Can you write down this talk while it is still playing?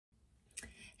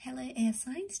Hello air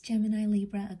signs, Gemini,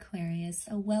 Libra, Aquarius.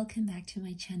 Welcome back to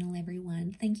my channel,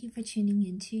 everyone. Thank you for tuning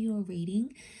into your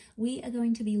reading. We are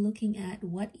going to be looking at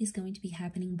what is going to be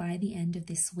happening by the end of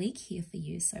this week here for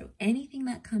you. So anything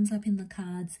that comes up in the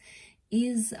cards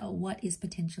is what is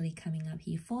potentially coming up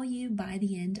here for you by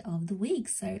the end of the week.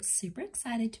 So super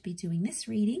excited to be doing this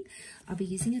reading. I'll be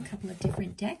using a couple of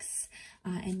different decks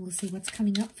and we'll see what's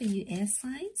coming up for you air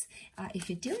signs. If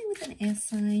you're dealing with an air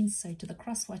sign, so to the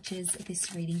cross watchers,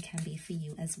 this reading can be for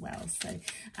you as well. So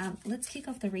let's kick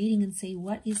off the reading and see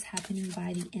what is happening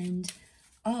by the end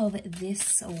of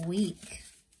this week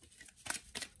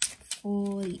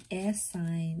for the air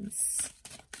signs.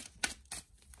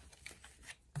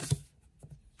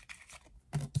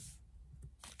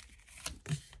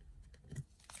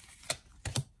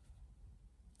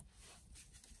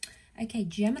 Okay,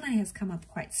 Gemini has come up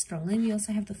quite strongly. We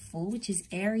also have the Fool, which is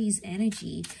Aries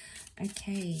energy.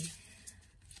 Okay.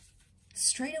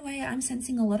 Straight away, I'm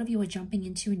sensing a lot of you are jumping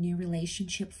into a new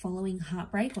relationship following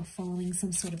heartbreak or following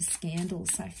some sort of scandal.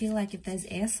 So I feel like if there's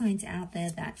air signs out there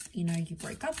that, you know, you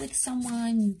broke up with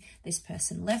someone, this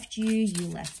person left you, you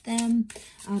left them,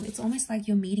 it's almost like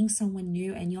you're meeting someone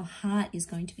new and your heart is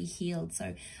going to be healed.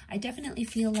 So I definitely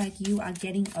feel like you are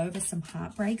getting over some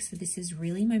heartbreak. So this is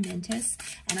really momentous.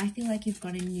 And I feel like you've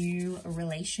got a new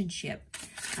relationship.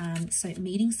 So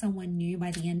meeting someone new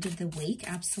by the end of the week,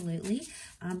 absolutely.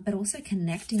 But also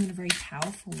connecting on a very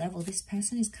powerful level. This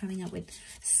person is coming up with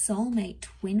soulmate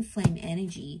twin flame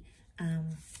energy.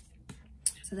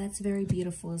 So that's very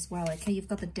beautiful as well. Okay, you've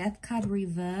got the Death card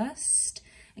reversed.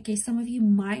 Okay, some of you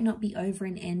might not be over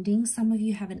an ending. Some of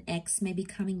you have an ex maybe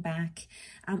coming back.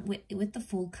 With the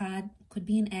Fool card, could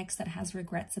be an ex that has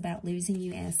regrets about losing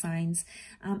you, air signs.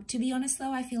 To be honest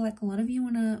though, I feel like a lot of you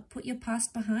want to put your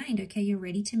past behind. Okay, you're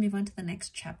ready to move on to the next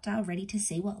chapter, ready to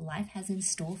see what life has in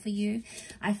store for you.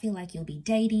 I feel like you'll be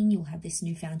dating, you'll have this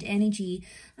newfound energy.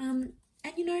 And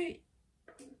you know,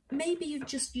 maybe you're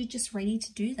just ready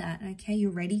to do that. Okay, you're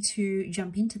ready to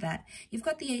jump into that. You've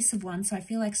got the Ace of Wands, so I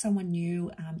feel like someone new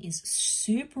is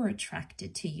super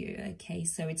attracted to you. Okay,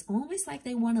 so it's almost like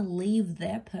they want to leave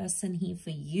their person here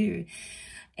for you.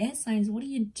 Air signs, what are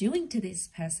you doing to this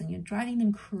person? You're driving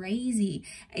them crazy.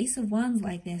 Ace of Wands,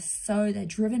 like they're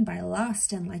driven by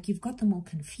lust and like you've got them all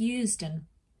confused, and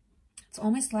it's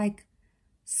almost like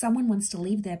someone wants to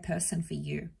leave their person for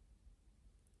you.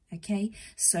 Okay,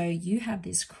 so you have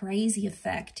this crazy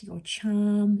effect, your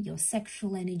charm, your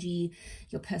sexual energy,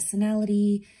 your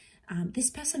personality. This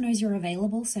person knows you're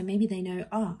available, so maybe they know,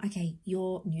 oh, okay,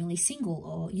 you're newly single,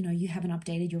 or, you know, you haven't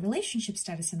updated your relationship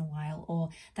status in a while, or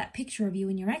that picture of you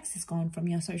and your ex is gone from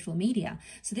your social media.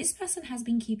 So this person has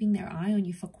been keeping their eye on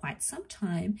you for quite some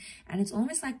time, and it's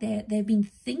almost like they've been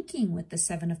thinking with the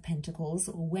Seven of Pentacles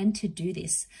when to do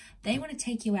this. They want to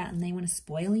take you out and they want to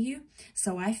spoil you.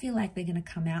 So I feel like they're going to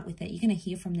come out with it. You're going to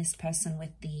hear from this person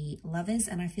with the Lovers,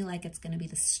 and I feel like it's going to be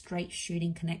the straight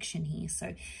shooting connection here.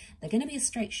 So they're going to be a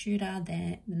straight shooter.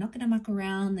 They're not going to muck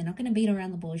around. They're not going to beat around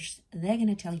the bush. They're going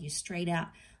to tell you straight out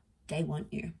they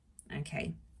want you.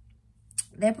 Okay.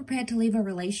 They're prepared to leave a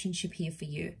relationship here for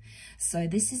you. So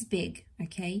this is big,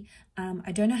 okay?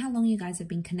 I don't know how long you guys have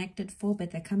been connected for, but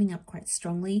they're coming up quite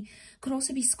strongly. Could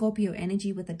also be Scorpio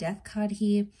energy with the Death card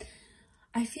here.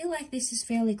 I feel like this is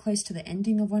fairly close to the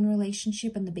ending of one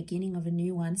relationship and the beginning of a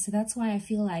new one. So that's why I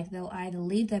feel like they'll either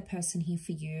leave their person here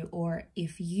for you, or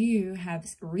if you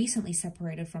have recently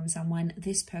separated from someone,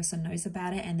 this person knows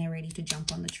about it and they're ready to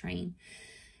jump on the train.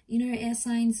 You know, air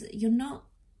signs, you're not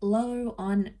low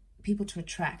on people to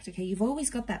attract. Okay, you've always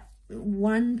got that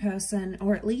one person,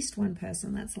 or at least one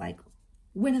person, that's like,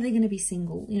 when are they going to be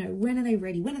single? You know, when are they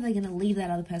ready? When are they going to leave that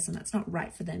other person that's not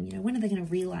right for them? You know, when are they going to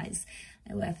realize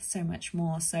they're worth so much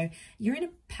more? So you're in a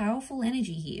powerful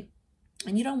energy here,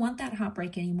 and you don't want that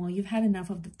heartbreak anymore. You've had enough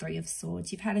of the Three of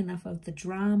Swords. You've had enough of the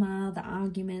drama, the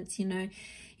arguments, you know.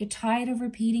 You're tired of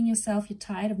repeating yourself. You're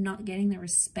tired of not getting the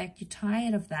respect. You're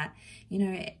tired of that, you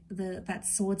know, that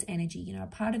Swords energy. You know, a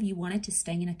part of you wanted to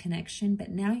stay in a connection, but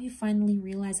now you finally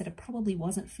realize that it probably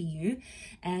wasn't for you.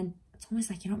 And it's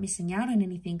almost like you're not missing out on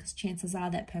anything, because chances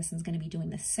are that person's going to be doing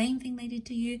the same thing they did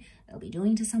to you. They'll be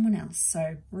doing to someone else.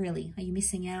 So really, are you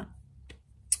missing out?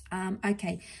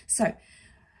 Okay, so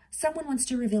someone wants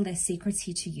to reveal their secrets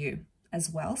here to you as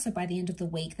well. So by the end of the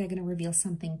week, they're going to reveal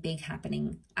something big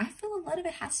happening. I feel a lot of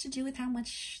it has to do with how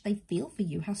much they feel for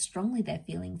you, how strongly they're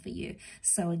feeling for you.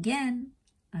 So again,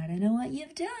 I don't know what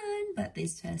you've done, but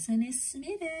this person is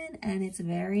smitten and it's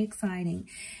very exciting.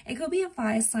 It could be a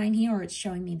fire sign here, or it's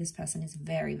showing me this person is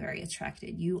very, very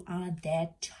attracted. You are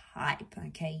their type,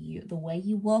 okay? The way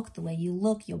you walk, the way you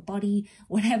look, your body,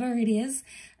 whatever it is,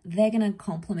 they're going to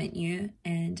compliment you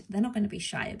and they're not going to be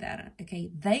shy about it, okay?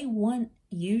 They want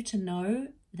you to know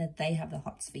that they have the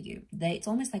hots for you. It's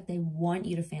almost like they want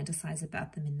you to fantasize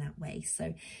about them in that way.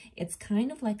 So it's kind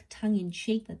of like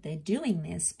tongue-in-cheek that they're doing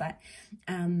this, but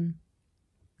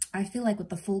I feel like with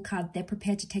the Fool card, they're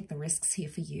prepared to take the risks here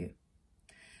for you.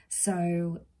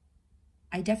 So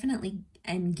I definitely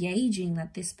am gauging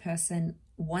that this person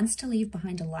wants to leave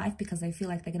behind a life because they feel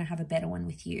like they're going to have a better one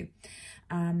with you.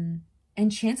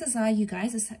 And chances are you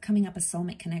guys are coming up a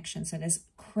soulmate connection. So there's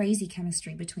crazy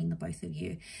chemistry between the both of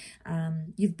you.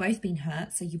 You've both been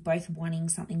hurt. So you're both wanting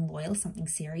something loyal, something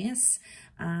serious.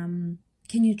 Can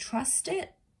you trust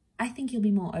it? I think you'll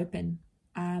be more open.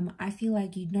 I feel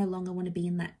like you no longer want to be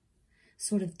in that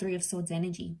sort of Three of Swords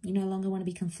energy. You no longer want to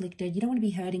be conflicted. You don't want to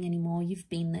be hurting anymore. You've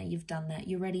been there. You've done that.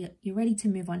 You're ready to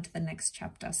move on to the next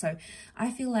chapter. So I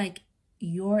feel like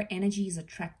your energy is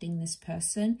attracting this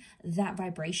person. That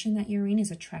vibration that you're in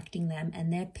is attracting them,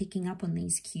 and they're picking up on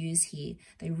these cues here.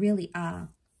 They really are.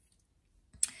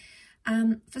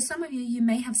 For some of you, you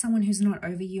may have someone who's not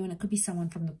over you, and it could be someone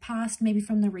from the past, maybe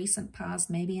from the recent past,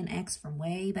 maybe an ex from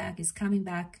way back is coming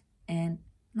back. And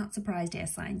not surprised, air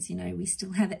signs, you know, we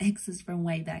still have exes from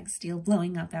way back still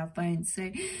blowing up our phones.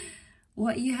 So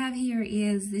what you have here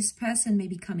is this person may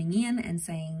be coming in and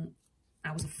saying,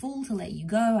 I was a fool to let you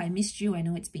go. I missed you. I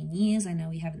know it's been years. I know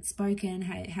we haven't spoken.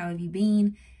 How have you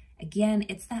been? Again,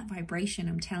 it's that vibration.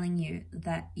 I'm telling you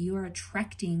that you are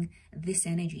attracting this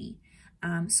energy.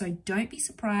 So don't be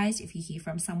surprised if you hear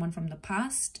from someone from the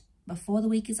past before the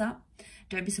week is up.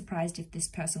 Don't be surprised if this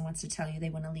person wants to tell you they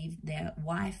want to leave their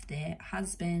wife, their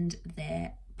husband,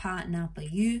 their partner for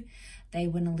you. They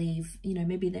want to leave, you know,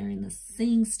 maybe they're in the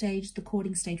seeing stage, the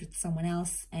courting stage with someone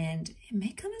else, and it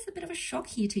may come as a bit of a shock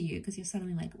here to you because you're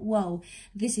suddenly like, whoa,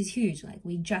 this is huge. Like,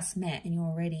 we just met and you're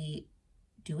already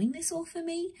doing this all for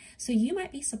me. So you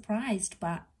might be surprised,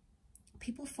 but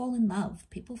people fall in love.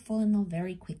 People fall in love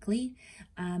very quickly.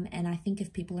 And I think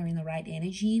if people are in the right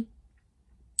energy,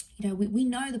 you know, we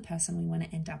know the person we want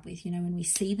to end up with. You know, when we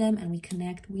see them and we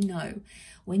connect, we know.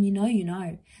 When you know, you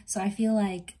know. So I feel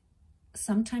like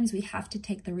sometimes we have to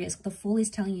take the risk. The Fool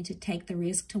is telling you to take the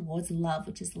risk towards love,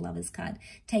 which is the Lover's card.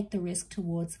 Take the risk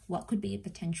towards what could be a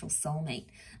potential soulmate,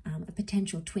 a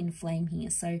potential twin flame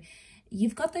here. So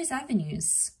you've got those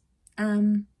avenues.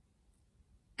 And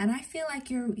I feel like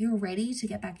you're ready to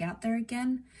get back out there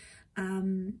again.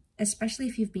 Especially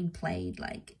if you've been played,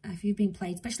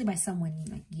 especially by someone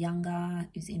like younger,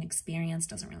 who's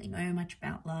inexperienced, doesn't really know much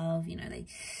about love. You know, they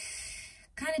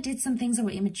kind of did some things that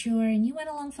were immature and you went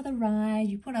along for the ride.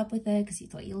 You put up with it because you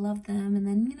thought you loved them, and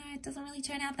then, you know, it doesn't really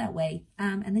turn out that way.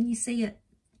 And then you see it,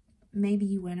 maybe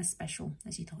you weren't as special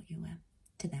as you thought you were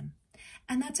to them.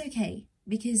 And that's okay,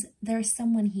 because there is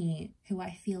someone here who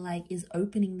I feel like is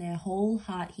opening their whole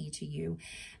heart here to you.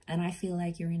 And I feel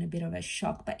like you're in a bit of a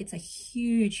shock, but it's a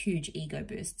huge, huge ego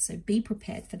boost. So be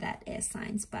prepared for that, air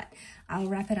signs. But I'll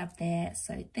wrap it up there.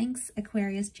 So thanks,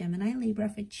 Aquarius, Gemini, Libra,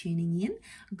 for tuning in.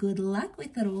 Good luck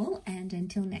with it all. And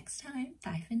until next time,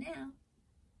 bye for now.